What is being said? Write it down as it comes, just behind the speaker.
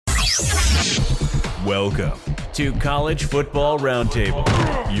Welcome to College Football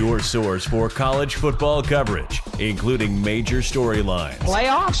Roundtable, your source for college football coverage, including major storylines,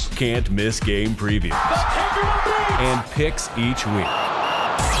 playoffs, can't miss game previews, and picks each week.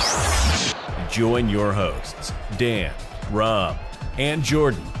 Join your hosts, Dan, Rob, and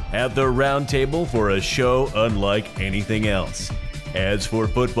Jordan at the roundtable for a show unlike anything else. As for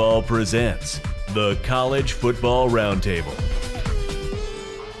Football presents the College Football Roundtable.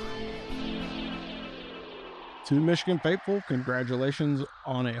 To the Michigan faithful, congratulations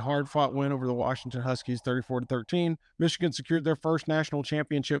on a hard-fought win over the Washington Huskies, 34-13. Michigan secured their first national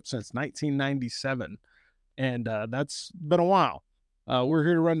championship since 1997, and that's been a while. We're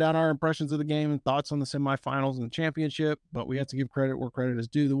here to run down our impressions of the game and thoughts on the semifinals and the championship, but we have to give credit where credit is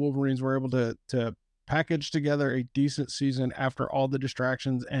due. The Wolverines were able to package together a decent season after all the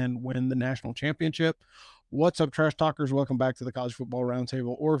distractions and win the national championship. What's up, Trash Talkers? Welcome back to the College Football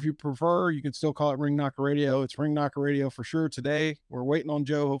Roundtable, or if you prefer, you can still call it Ring Knocker Radio. It's Ring Knocker Radio for sure today. We're waiting on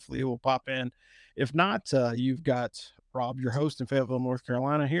Joe. Hopefully he will pop in. If not, you've got Rob, your host in Fayetteville, North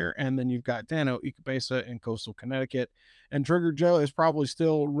Carolina here, and then you've got Dano Ikebesa in coastal Connecticut. And Trigger Joe is probably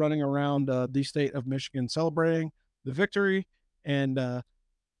still running around the state of Michigan celebrating the victory. And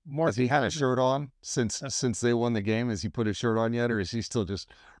has he had a shirt on since they won the game? Has he put his shirt on yet, or is he still just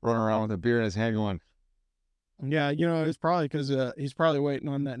running around with a beer in his hand going, yeah, you know, it's probably because he's probably waiting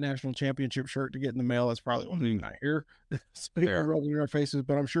on that national championship shirt to get in the mail. That's probably why he's not here. People rubbing our faces,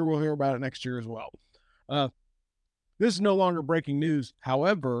 but I'm sure we'll hear about it next year as well. This is no longer breaking news.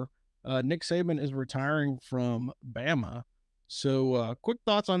 However, Nick Saban is retiring from Bama. So quick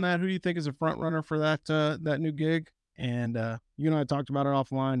thoughts on that. Who do you think is a front runner for that new gig? And you and I talked about it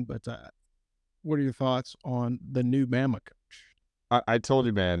offline, but what are your thoughts on the new Bama coach? I told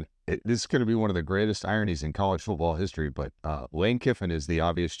you, man, this is going to be one of the greatest ironies in college football history, but Lane Kiffin is the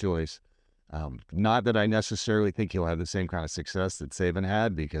obvious choice. Not that I necessarily think he'll have the same kind of success that Saban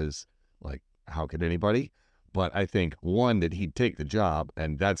had, because, like, how could anybody? But I think, one, that he'd take the job,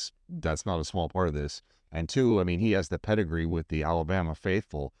 and that's not a small part of this. And two, I mean, he has the pedigree with the Alabama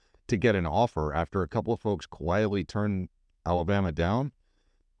faithful to get an offer after a couple of folks quietly turned Alabama down.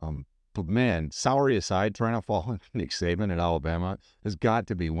 But man, salary aside, trying to follow Nick Saban at Alabama has got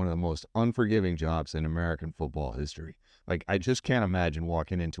to be one of the most unforgiving jobs in American football history. Like, I just can't imagine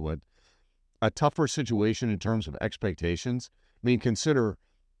walking into a tougher situation in terms of expectations. I mean, consider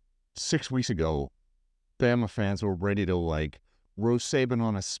 6 weeks ago, Bama fans were ready to, like, roast Saban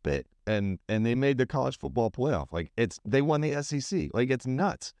on a spit, and they made the college football playoff. Like, they won the SEC. Like, it's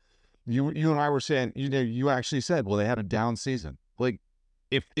nuts. You and I were saying, you actually said, well, they had a down season. Like,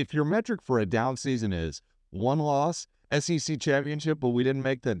 if your metric for a down season is one loss, SEC championship, but we didn't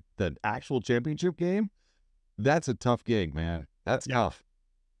make the actual championship game, that's a tough gig, man. That's tough.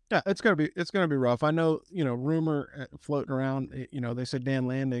 Yeah, it's gonna be rough. I know, rumor floating around. They said Dan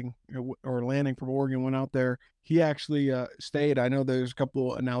Lanning from Oregon went out there. He actually stayed. I know there's a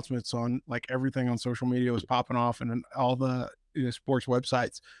couple announcements on, like, everything on social media was popping off and all the sports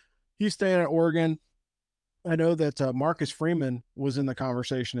websites. He's staying at Oregon. I know that Marcus Freeman was in the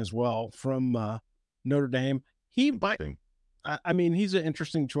conversation as well from Notre Dame. He might. I mean, he's an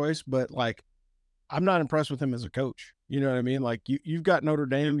interesting choice, but, like, I'm not impressed with him as a coach. You know what I mean? Like, you've got Notre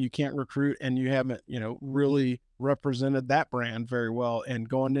Dame, you can't recruit, and you haven't, really represented that brand very well. And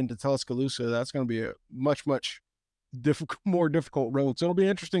going into Tuscaloosa, that's going to be a much, much more difficult road. So it'll be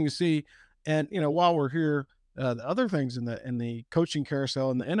interesting to see. And, while we're here, the other things in the coaching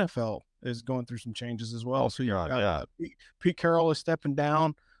carousel in the NFL is going through some changes as well. So Pete Carroll is stepping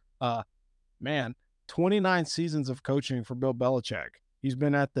down. 29 seasons of coaching for Bill Belichick. He's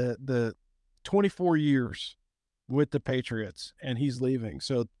been at the 24 years with the Patriots, and he's leaving.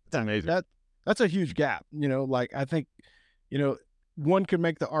 So that's amazing. That's a huge gap. Like, I think, one could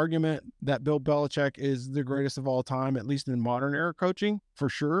make the argument that Bill Belichick is the greatest of all time, at least in modern era coaching, for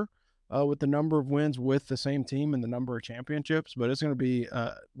sure. With the number of wins with the same team and the number of championships, but it's going to be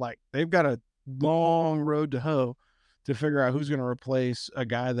they've got a long road to hoe to figure out who's going to replace a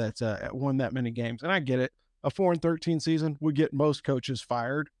guy that's won that many games. And I get it. A 4-13 season would get most coaches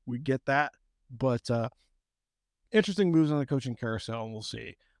fired. We get that, but interesting moves on the coaching carousel, and we'll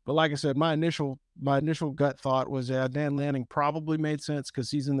see. But like I said, my initial gut thought was Dan Lanning probably made sense because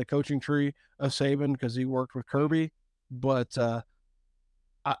he's in the coaching tree of Saban because he worked with Kirby, but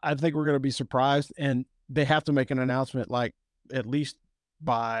I think we're going to be surprised, and they have to make an announcement, like, at least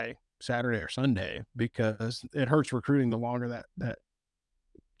by Saturday or Sunday, because it hurts recruiting the longer that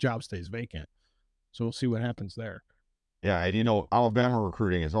job stays vacant. So we'll see what happens there. Yeah, and Alabama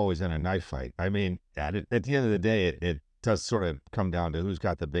recruiting is always in a knife fight. I mean, at the end of the day, does sort of come down to who's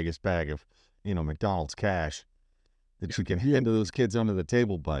got the biggest bag of, McDonald's cash that you can hand to those kids under the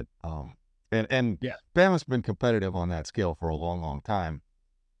table. But and Yeah. Bama's been competitive on that scale for a long, long time.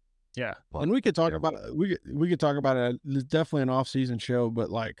 Yeah, But, and we could talk about we could talk about it. It's definitely an off-season show, but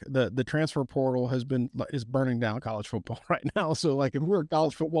like the transfer portal is burning down college football right now. So like if we're a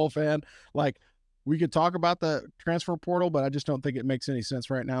college football fan, like we could talk about the transfer portal, but I just don't think it makes any sense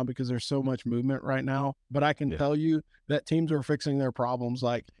right now because there's so much movement right now. But I can tell you that teams are fixing their problems.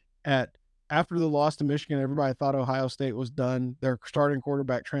 Like after the loss to Michigan, everybody thought Ohio State was done. Their starting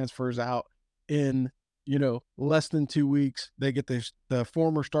quarterback transfers out in less than 2 weeks. They get the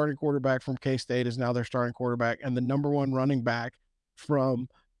former starting quarterback from K-State is now their starting quarterback, and the number one running back from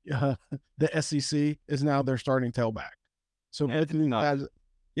the SEC is now their starting tailback. So both of these guys,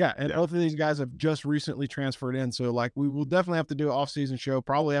 both of these guys have just recently transferred in. So like we will definitely have to do an off-season show,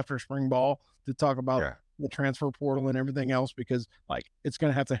 probably after spring ball, to talk about the transfer portal and everything else, because like it's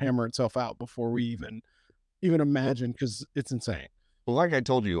going to have to hammer itself out before we even imagine, because it's insane. Well, like I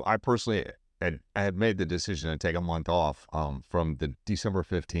told you, I personally I had made the decision to take a month off from the December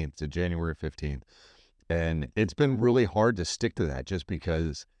 15th to January 15th. And it's been really hard to stick to that just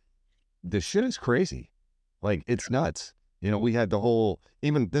because the shit is crazy. Like, it's nuts. We had the whole,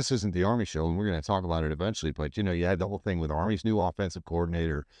 even this isn't the Army show, and we're going to talk about it eventually, but, you had the whole thing with Army's new offensive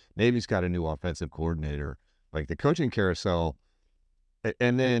coordinator. Navy's got a new offensive coordinator. Like, the coaching carousel.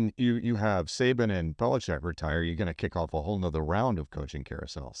 And then you have Saban and Belichick retire. You're going to kick off a whole nother round of coaching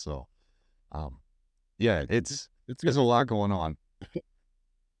carousel. So, it's there's a lot going on.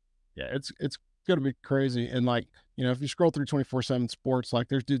 Yeah, it's going to be crazy. And like, if you scroll through 24/7 sports, like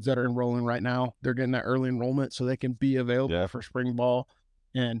there's dudes that are enrolling right now. They're getting that early enrollment so they can be available for spring ball.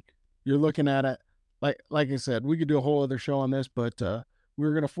 And you're looking at it, like I said, we could do a whole other show on this, but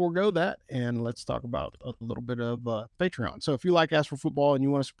we're going to forego that, and let's talk about a little bit of Patreon. So if you like Ask for Football and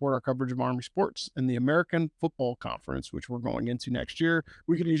you want to support our coverage of Army sports and the American Football Conference, which we're going into next year,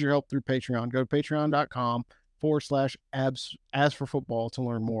 we could use your help through Patreon. Go to patreon.com/Ask for Football to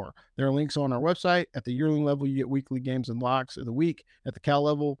learn more. There are links on our website. At the yearling level, you get weekly games and locks of the week. At the Cal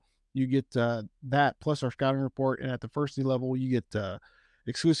level, you get that plus our scouting report. And at the First D level, you get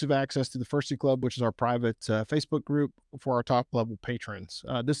exclusive access to the First D Club, which is our private Facebook group for our top level patrons.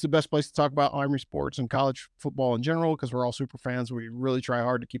 This is the best place to talk about Army sports and college football in general, because we're all super fans. We really try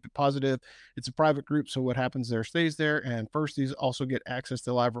hard to keep it positive. It's a private group, so what happens there stays there. And Firsties also get access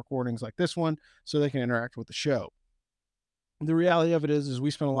to live recordings like this one, so they can interact with the show. The reality of it is we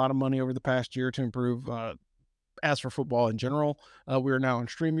spent a lot of money over the past year to improve Ask for Football in general. We are now on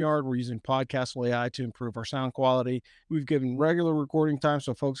StreamYard. We're using Podcastle AI to improve our sound quality. We've given regular recording time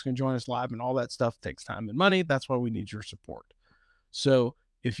so folks can join us live, and all that stuff takes time and money. That's why we need your support. So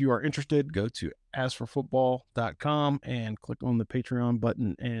if you are interested, go to askforfootball.com and click on the Patreon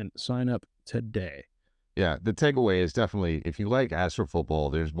button and sign up today. Yeah, the takeaway is definitely, if you like Ask for Football,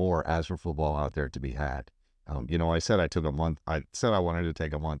 there's more Ask for Football out there to be had. I said I took a month. I said I wanted to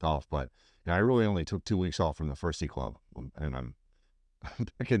take a month off, but I really only took 2 weeks off from the First D Club, and I'm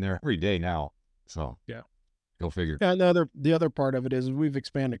back in there every day now. So yeah, go figure. Yeah, the other part of it is we've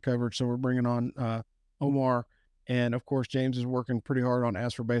expanded coverage, so we're bringing on Omar, and of course James is working pretty hard on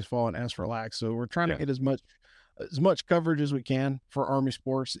Ask for Baseball and Ask for Lax. So we're trying to get as much coverage as we can for Army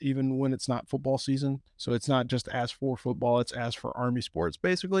sports, even when it's not football season. So it's not just Ask for Football; it's Ask for Army sports,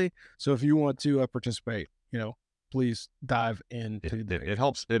 basically. So if you want to participate, please dive into it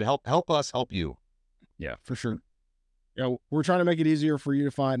helps. It help us help you. Yeah, for sure. Yeah, we're trying to make it easier for you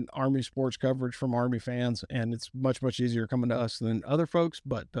to find Army sports coverage from Army fans, and it's much, much easier coming to us than other folks,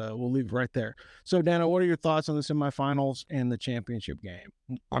 but we'll leave it right there. So, Dana, what are your thoughts on the semifinals and the championship game?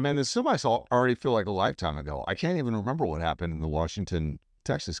 I mean, the semis already feel like a lifetime ago. I can't even remember what happened in the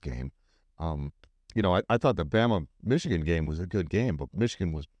Washington-Texas game. I thought the Bama-Michigan game was a good game, but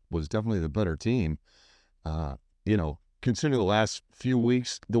Michigan was definitely the better team. Considering the last few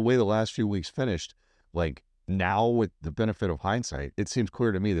weeks, the way the last few weeks finished, like now with the benefit of hindsight, it seems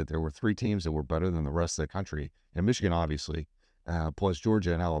clear to me that there were 3 teams that were better than the rest of the country. And Michigan, obviously, plus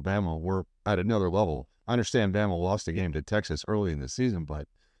Georgia and Alabama were at another level. I understand Bama lost a game to Texas early in the season, but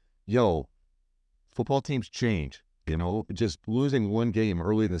football teams change. Just losing one game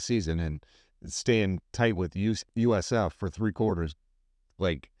early in the season and staying tight with USF for 3 quarters,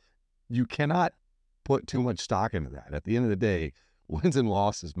 like you cannot put too much stock into that. At the end of the day, wins and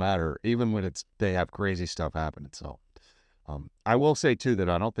losses matter, even when they have crazy stuff happening. So I will say, too, that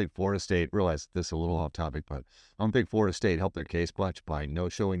I don't think Florida State, realize this is a little off topic, but I don't think Florida State helped their case much by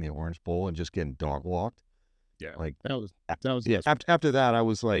no-showing the Orange Bowl and just getting dog-walked. Yeah, like that was yeah. After that, I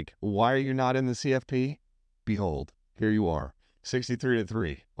was like, why are you not in the CFP? Behold, here you are,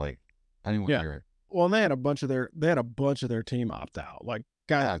 63-3. Like, I didn't want to hear it. Well, and they had a bunch of their team opt out. Like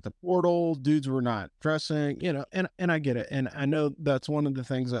guys at the portal, dudes were not dressing, and I get it. And I know that's one of the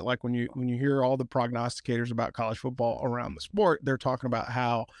things that, like, when you hear all the prognosticators about college football around the sport, they're talking about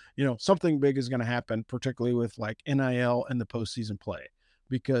how, something big is going to happen, particularly with like NIL and the postseason play,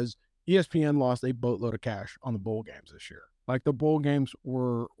 because ESPN lost a boatload of cash on the bowl games this year. Like, the bowl games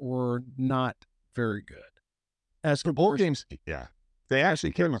were not very good. As the bowl games, they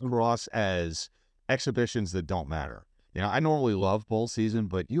actually came across as exhibitions that don't matter. I normally love bowl season,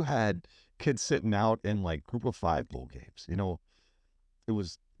 but you had kids sitting out in like group of 5 bowl games.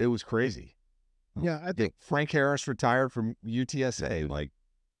 It was crazy. Yeah, I think Frank Harris retired from UTSA. Like,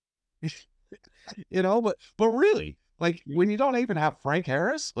 but really, like, when you don't even have Frank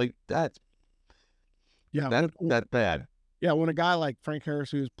Harris, like that's that bad. Yeah, when a guy like Frank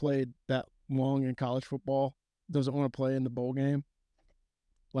Harris, who's played that long in college football, doesn't want to play in the bowl game.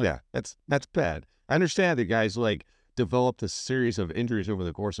 That's bad. I understand that guys like developed a series of injuries over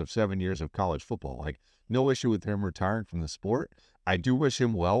the course of 7 years of college football. Like, no issue with him retiring from the sport. I do wish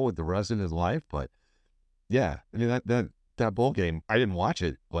him well with the rest of his life, but yeah, I mean that bowl game, I didn't watch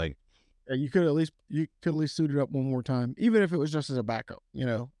it. Like, you could at least suit it up one more time, even if it was just as a backup,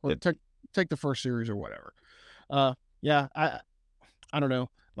 or take the first series or whatever. I don't know.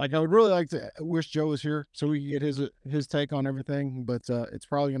 Like, I would really like to wish Joe was here so we could get his take on everything, but it's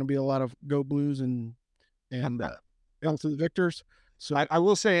probably going to be a lot of go Blues and on to the victors. So I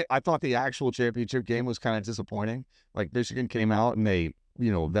will say, I thought the actual championship game was kind of disappointing. Like, Michigan came out and they,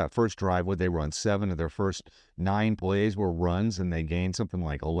 that first drive, they run 7 of their first 9 plays were runs, and they gained something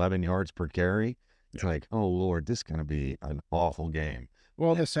like 11 yards per carry. It's like, oh Lord, this is going to be an awful game.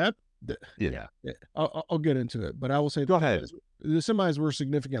 Well, the set. I'll get into it, but I will say, go ahead. The semis were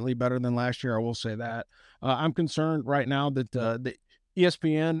significantly better than last year. I will say that. I'm concerned right now that the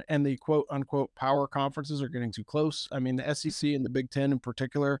ESPN and the quote unquote power conferences are getting too close. I mean, the SEC and the Big Ten in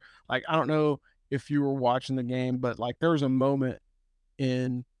particular. Like, I don't know if you were watching the game, but like, there was a moment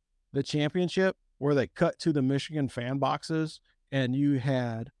in the championship where they cut to the Michigan fan boxes, and you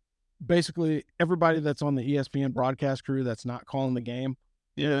had basically everybody that's on the ESPN broadcast crew that's not calling the game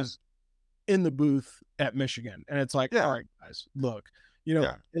is in the booth at Michigan. And it's like, all right, guys, look,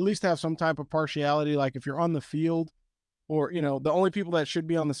 at least have some type of partiality. Like, if you're on the field, or, the only people that should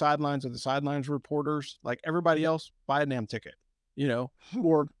be on the sidelines are the sidelines reporters. Like, everybody else, buy a damn ticket,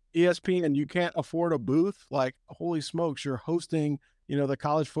 or ESPN, you can't afford a booth. Like, holy smokes, you're hosting, the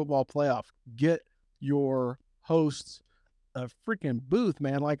college football playoff. Get your hosts a freaking booth,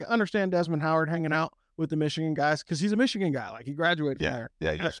 man. Like, I understand Desmond Howard hanging out with the Michigan guys because he's a Michigan guy. Like, he graduated from there.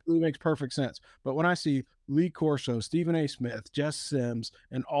 Yeah, absolutely makes perfect sense. But when I see Lee Corso, Stephen A. Smith, Jess Sims,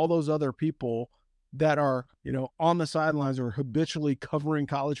 and all those other people that are, on the sidelines or habitually covering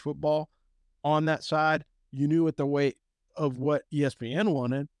college football on that side, you knew at the weight of what ESPN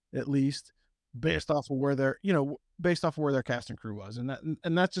wanted, at least based off of where their cast and crew was. And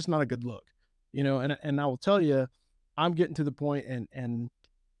that's just not a good look, and I will tell you, I'm getting to the point and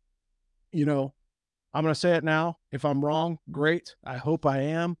I'm going to say it now. If I'm wrong, great. I hope I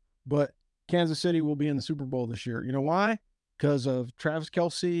am, but Kansas City will be in the Super Bowl this year. You know why? Because of Travis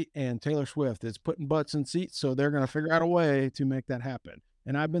Kelce and Taylor Swift. It's putting butts in seats, so they're going to figure out a way to make that happen.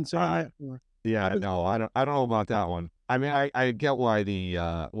 And I've been saying that for. Yeah, no, I don't know about that one. I mean, I get why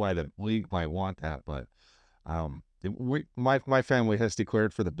the league might want that, but my family has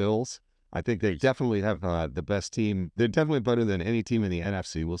declared for the Bills. I think they definitely have the best team. They're definitely better than any team in the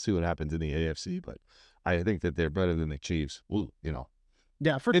NFC. We'll see what happens in the AFC, but I think that they're better than the Chiefs. Well,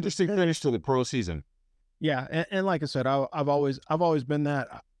 yeah, for interesting finish to the pro season. Yeah, and like I said, I've always been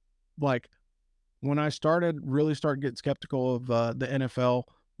that. Like, when I really started getting skeptical of the NFL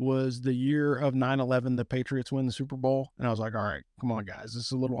was the year of 9/11. The Patriots win the Super Bowl, and I was like, all right, come on, guys, this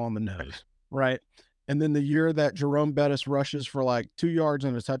is a little on the nose, right? And then the year that Jerome Bettis rushes for like 2 yards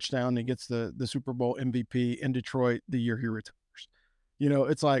and a touchdown, and he gets the Super Bowl MVP in Detroit the year he retires.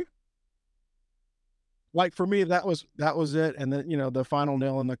 It's like for me, that was it. And then, the final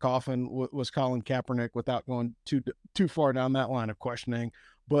nail in the coffin was Colin Kaepernick, without going too far down that line of questioning.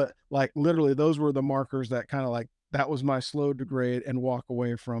 But like, literally, those were the markers that kind of like, that was my slow degrade and walk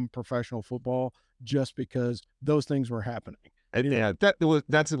away from professional football, just because those things were happening. And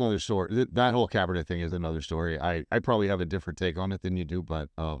that's another story. That whole Kaepernick thing is another story. I probably have a different take on it than you do, but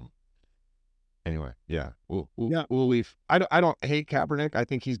anyway, we'll leave. I don't hate Kaepernick. I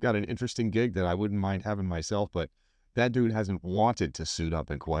think he's got an interesting gig that I wouldn't mind having myself, but that dude hasn't wanted to suit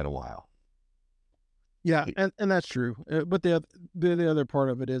up in quite a while. Yeah, and that's true. But the other part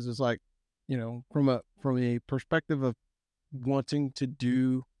of it is like, from a perspective of wanting to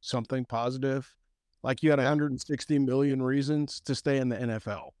do something positive, like you had 160 million reasons to stay in the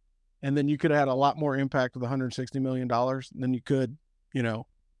NFL. And then you could have had a lot more impact with $160 million than you could,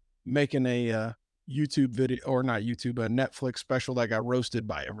 making a YouTube video, or not YouTube, a Netflix special that got roasted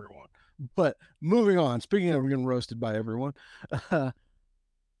by everyone. But moving on, speaking of getting roasted by everyone, the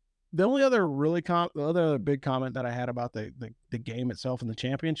only other the other big comment that I had about the game itself and the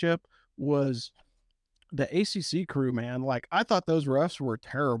championship was the ACC crew, man. Like, I thought those refs were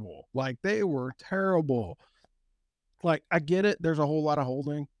terrible. Like, they were terrible. Like, I get it. There's a whole lot of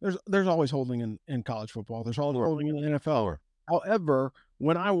holding. There's always holding in college football. There's always holding in the NFL. However,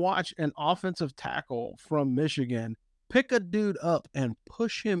 when I watch an offensive tackle from Michigan pick a dude up and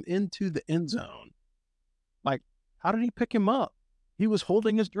push him into the end zone, like, how did he pick him up? He was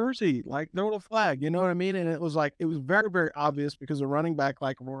holding his jersey, like, throw the flag, you know what I mean? And it was very, very obvious because the running back,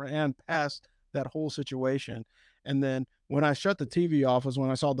 like, ran past that whole situation. And then when I shut the TV off was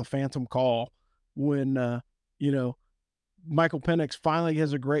when I saw the phantom call when, Michael Penix finally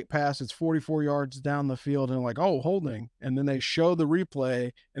has a great pass. It's 44 yards down the field and like, oh, holding. And then they show the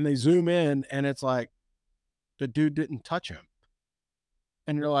replay and they zoom in and it's like, the dude didn't touch him.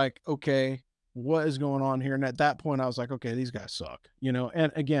 And you're like, okay, what is going on here? And at that point I was like, okay, these guys suck,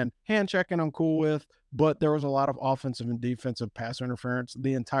 and again, hand checking I'm cool with, but there was a lot of offensive and defensive pass interference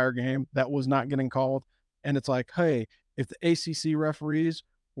the entire game that was not getting called. And it's like, hey, if the ACC referees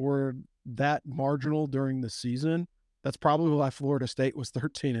were that marginal during the season, that's probably why Florida State was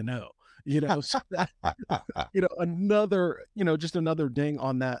 13-0, so that, another, just another ding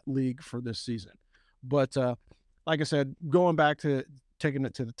on that league for this season. But like I said, going back to taking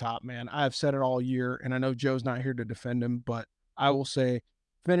it to the top, man, I've said it all year, and I know Joe's not here to defend him, but I will say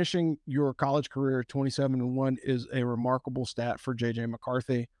finishing your college career at 27-1 is a remarkable stat for JJ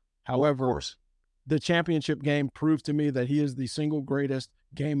McCarthy. However, the championship game proved to me that he is the single greatest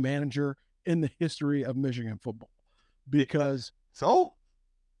game manager in the history of Michigan football. Because no,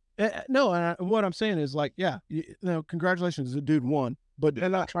 and what I'm saying is, like, yeah, congratulations, the dude won, but do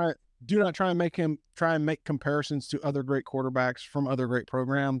not try and make comparisons to other great quarterbacks from other great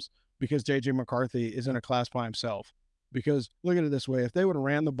programs, because JJ McCarthy is in a class by himself. Because look at it this way: if they would have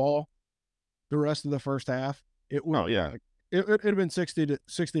ran the ball the rest of the first half, it would it'd have been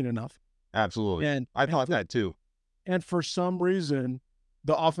 60-0. Absolutely, and I thought that too. And for some reason,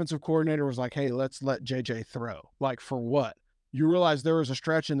 the offensive coordinator was like, hey, let's let JJ throw. Like, for what? You realize there was a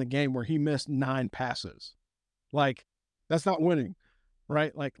stretch in the game where he missed 9 passes. Like, that's not winning,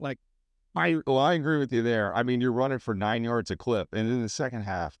 right? I agree with you there. I mean, you're running for 9 yards a clip, and in the second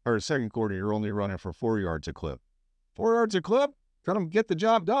quarter, you're only running for 4 yards a clip. 4 yards a clip? Try to get the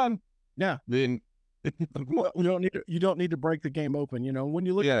job done. Yeah. Then you don't need to break the game open. When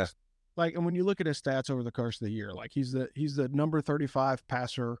you look at and when you look at his stats over the course of the year, like, he's the number 35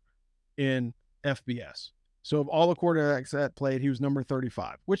 passer in FBS. So of all the quarterbacks that played, he was number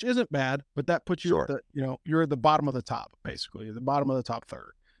 35, which isn't bad, but that puts you at you're at the bottom of the top, basically, the bottom of the top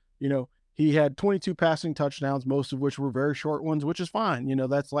third. He had 22 passing touchdowns, most of which were very short ones, which is fine.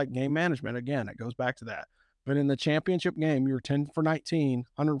 That's like game management. Again, it goes back to that. But in the championship game, you were 10 for 19,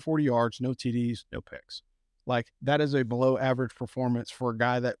 140 yards, no TDs, no picks. Like, that is a below average performance for a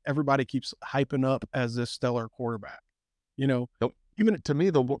guy that everybody keeps hyping up as this stellar quarterback. Even to me,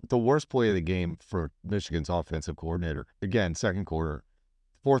 the worst play of the game for Michigan's offensive coordinator, again, second quarter,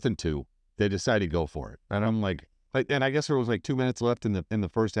 4th and 2, they decided to go for it. And I'm like, and I guess there was like 2 minutes left in the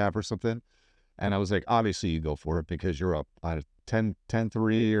first half or something. And I was like, obviously you go for it because you're up 10-3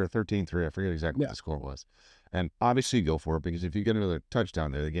 or 13-3. I forget exactly what the score was. And obviously you go for it because if you get another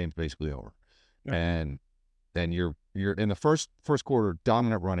touchdown there, the game's basically over. Yeah. And then you're in the first quarter,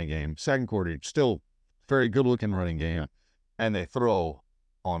 dominant running game. Second quarter, still very good looking running game. And they throw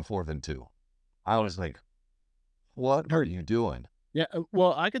on 4th and 2. I was like, what are you doing? Yeah,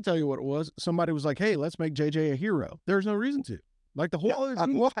 well, I can tell you what it was. Somebody was like, hey, let's make JJ a hero. There's no reason to. Like, the whole other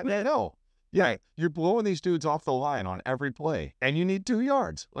team. I know. Yeah, you're blowing these dudes off the line on every play, and you need 2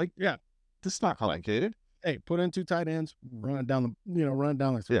 yards. Like, yeah, this is not complicated. Hey, put in 2 tight ends, run it down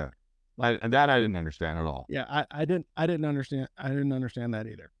the yeah. And that I didn't understand at all. Yeah, I didn't understand. I didn't understand that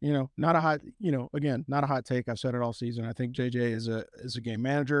either. Not a hot, again, not a hot take. I've said it all season. I think JJ is a game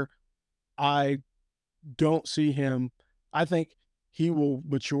manager. I don't see him. I think he will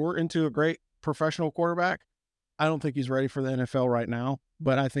mature into a great professional quarterback. I don't think he's ready for the NFL right now,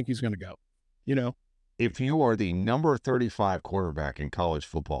 but I think he's going to go. If you are the number 35 quarterback in college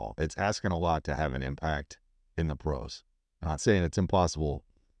football, it's asking a lot to have an impact in the pros. I'm not saying it's impossible.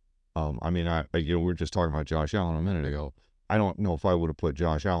 We were just talking about Josh Allen a minute ago. I don't know if I would have put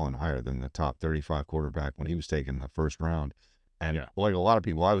Josh Allen higher than the top 35 quarterback when he was taken in the first round. And like a lot of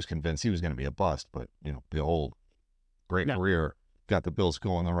people, I was convinced he was going to be a bust, but behold, great career, got the Bills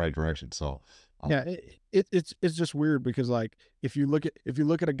going in the right direction. So it's just weird because like if you look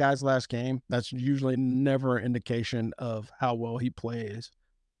at a guy's last game, that's usually never an indication of how well he plays,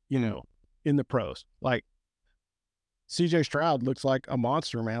 in the pros. Like CJ Stroud looks like a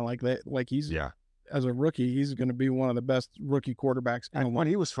monster, man. Like he's as a rookie, he's going to be one of the best rookie quarterbacks. And when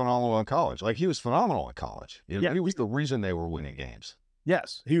he was phenomenal in college, he was phenomenal in college. He was the reason they were winning games.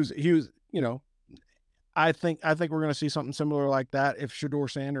 Yes, he was. I think we're going to see something similar like that if Shedeur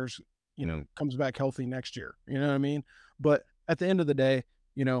Sanders, comes back healthy next year. You know what I mean? But at the end of the day,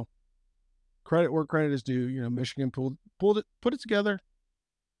 credit where credit is due. Michigan put it together.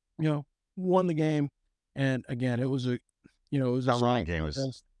 Won the game, and again, it was a running game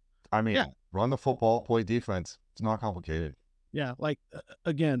was. Run the football, play defense. It's not complicated. Yeah,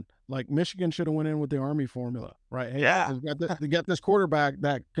 again, Michigan should have went in with the Army formula, right? Hey, they got this quarterback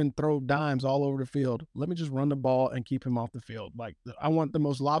that can throw dimes all over the field. Let me just run the ball and keep him off the field. I want the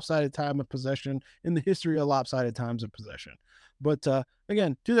most lopsided time of possession in the history of lopsided times of possession. But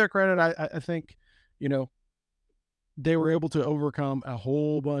again, to their credit, I think, they were able to overcome a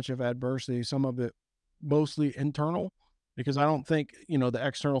whole bunch of adversity, some of it mostly internal, because I don't think, the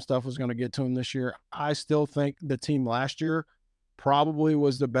external stuff was going to get to them this year. I still think the team last year probably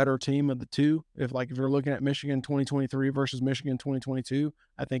was the better team of the two. If you're looking at Michigan 2023 versus Michigan 2022,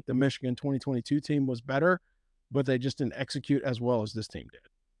 I think the Michigan 2022 team was better, but they just didn't execute as well as this team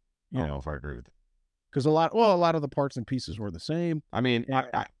did. If I agree with it. Because a lot of the parts and pieces were the same. I mean,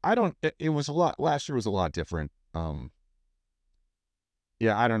 I don't, it was a lot, last year was a lot different. I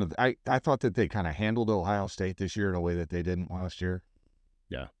don't know. I thought that they kind of handled Ohio State this year in a way that they didn't last year.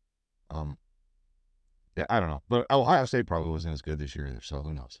 Yeah. I don't know. But Ohio State probably wasn't as good this year either, so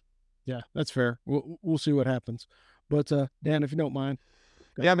who knows? Yeah, that's fair. We'll see what happens. But Dan, if you don't mind.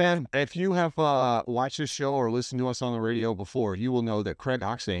 Yeah, man. If you have watched this show or listened to us on the radio before, you will know that Craig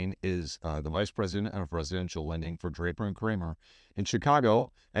Oxane is the Vice President of Residential Lending for Draper and Kramer in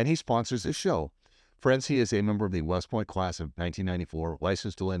Chicago, and he sponsors this show. Friends, he is a member of the West Point class of 1994,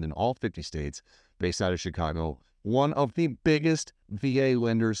 licensed to lend in all 50 states, based out of Chicago, one of the biggest VA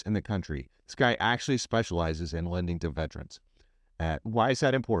lenders in the country. This guy actually specializes in lending to veterans. Why is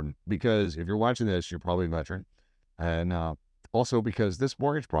that important? Because if you're watching this, you're probably a veteran. And also because this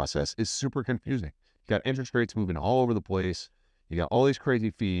mortgage process is super confusing. You got interest rates moving all over the place. You got all these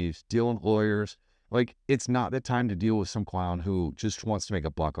crazy fees, dealing with lawyers. It's not the time to deal with some clown who just wants to make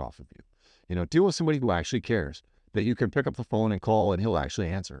a buck off of you. Deal with somebody who actually cares, that you can pick up the phone and call and he'll actually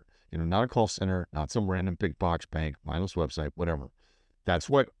answer. Not a call center, not some random big box bank, mindless website, whatever. That's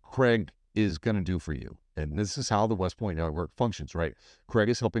what Craig is going to do for you. And this is how the West Point Network functions, right? Craig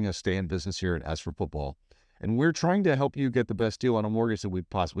is helping us stay in business here at As for Football. And we're trying to help you get the best deal on a mortgage that we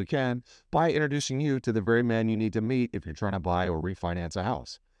possibly can by introducing you to the very man you need to meet if you're trying to buy or refinance a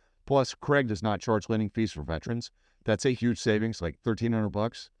house. Plus, Craig does not charge lending fees for veterans. That's a huge savings, like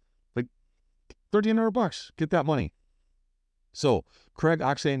 $1,300. $1,300. Get that money. So, Craig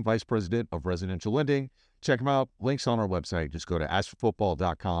Oxane, Vice President of Residential Lending. Check him out. Links on our website. Just go to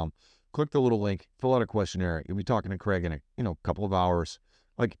asforfootball.com. Click the little link. Fill out a questionnaire. You'll be talking to Craig in a couple of hours.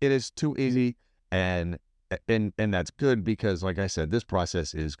 It is too easy, and that's good because, like I said, this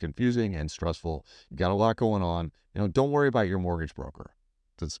process is confusing and stressful. You got a lot going on. Don't worry about your mortgage broker.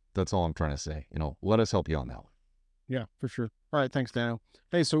 That's all I'm trying to say. Let us help you on that one. Yeah, for sure. All right, thanks, Daniel.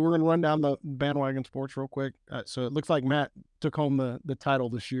 Hey, so we're going to run down the bandwagon sports real quick. So it looks like Matt took home the title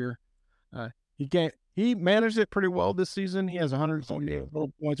this year. He managed it pretty well this season. He has 178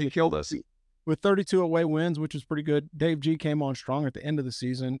 points. He killed us with 32 away wins, which is pretty good. Dave G came on strong at the end of the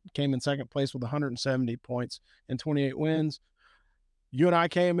season, came in second place with 170 points and 28 wins. You and I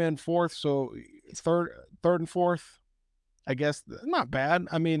came in fourth, so third and fourth. I guess not bad.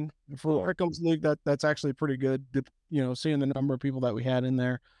 I mean, for Pick'em's league, that's actually pretty good. Seeing the number of people that we had in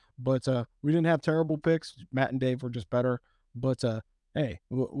there, but we didn't have terrible picks. Matt and Dave were just better. But hey,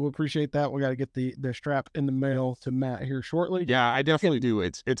 we'll appreciate that. We got to get the strap in the mail to Matt here shortly. Yeah, I definitely do.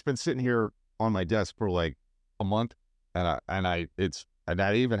 It's been sitting here on my desk for like a month, and I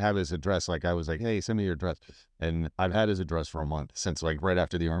even have his address. I was like, hey, send me your address, and I've had his address for a month since right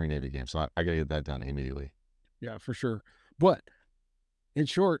after the Army Navy game. So I got to get that done immediately. Yeah, for sure. But in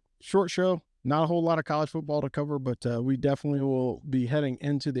short show, not a whole lot of college football to cover, but we definitely will be heading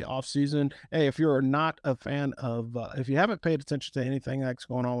into the off season. Hey, if you're not a fan of, if you haven't paid attention to anything that's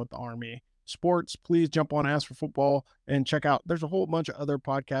going on with the Army, sports, please jump on Ask for Football and check out. There's a whole bunch of other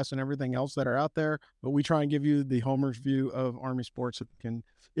podcasts and everything else that are out there, but we try and give you the Homer's view of Army sports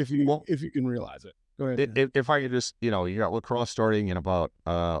if you can realize it. Go ahead. If I could just, you got lacrosse starting in about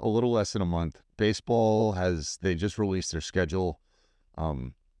a little less than a month. Baseball they just released their schedule.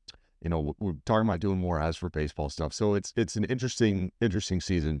 We're talking about doing more As for Baseball stuff. So it's an interesting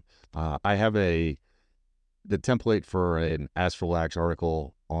season. I have the template for an As for Lax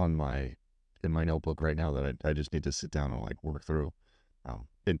article in my notebook right now that I just need to sit down and work through.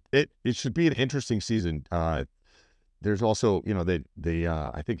 It should be an interesting season. There's also,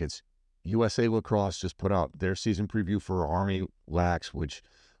 I think it's USA Lacrosse just put out their season preview for Army Lax, which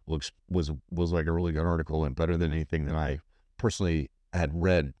was like a really good article and better than anything that I personally had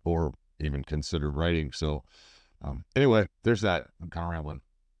read or even considered writing. So anyway, there's that. I'm kind of rambling.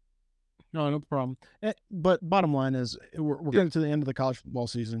 No problem. But bottom line is we're getting to the end of the college football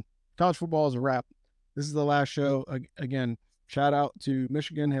season. College football is a wrap. This is the last show. Again, shout out to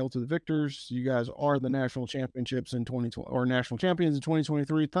Michigan. Hail to the victors. You guys are the national championships in 2020 or national champions in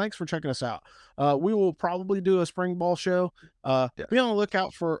 2023. Thanks for checking us out. We will probably do a spring ball show. Be on the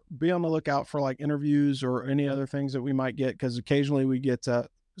lookout for like interviews or any other things that we might get, because occasionally we get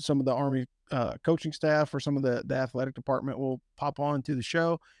some of the Army coaching staff or some of the athletic department will pop on to the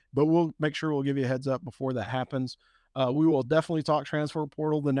show, but we'll make sure we'll give you a heads up before that happens. We will definitely talk transfer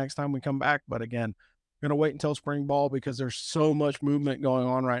portal the next time we come back, but again, going to wait until spring ball because there's so much movement going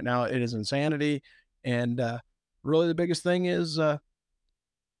on right now. It is insanity. And really the biggest thing is,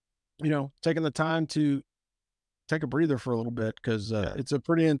 taking the time to take a breather for a little bit, because it's a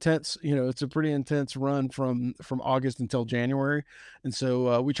pretty intense run from August until January. And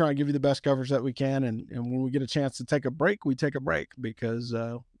so we try and give you the best coverage that we can. And when we get a chance to take a break, we take a break, because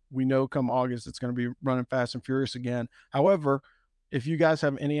we know come August, it's going to be running fast and furious again. However, if you guys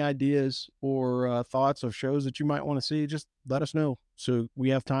have any ideas or thoughts of shows that you might want to see, just let us know, so we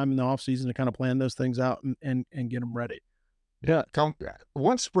have time in the off season to kind of plan those things out and get them ready. Yeah.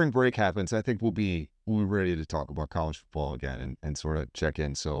 Once spring break happens, I think we'll be ready to talk about college football again and sort of check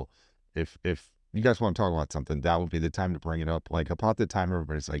in. So if you guys want to talk about something, that would be the time to bring it up. Like about the time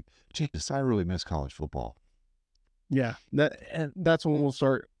everybody's like, Jesus, I really miss college football. Yeah. That's when we'll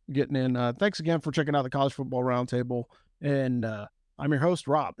start getting in. Thanks again for checking out the College Football Roundtable. And, I'm your host,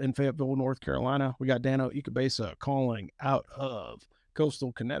 Rob, in Fayetteville, North Carolina. We got Dano Ikebesa calling out of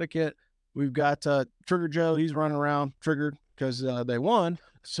coastal Connecticut. We've got Trigger Joe. He's running around triggered because they won,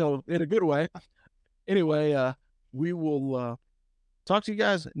 so in a good way. Anyway, we will talk to you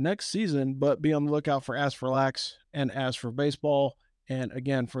guys next season, but be on the lookout for As for Lax and As for Baseball. And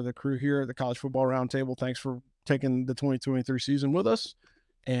again, for the crew here at the College Football Roundtable, thanks for taking the 2023 season with us.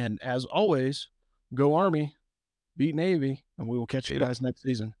 And as always, go Army, beat Navy, and we will catch you guys next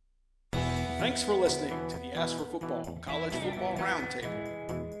season. Thanks for listening to the Ask for Football College Football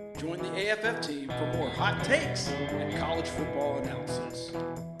Roundtable. Join the AFF team for more hot takes and college football analysis.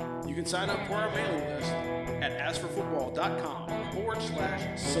 You can sign up for our mailing list at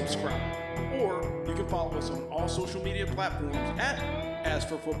askforfootball.com/subscribe. Or you can follow us on all social media platforms at Ask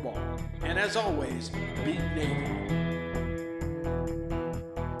for Football. And as always, beat Navy.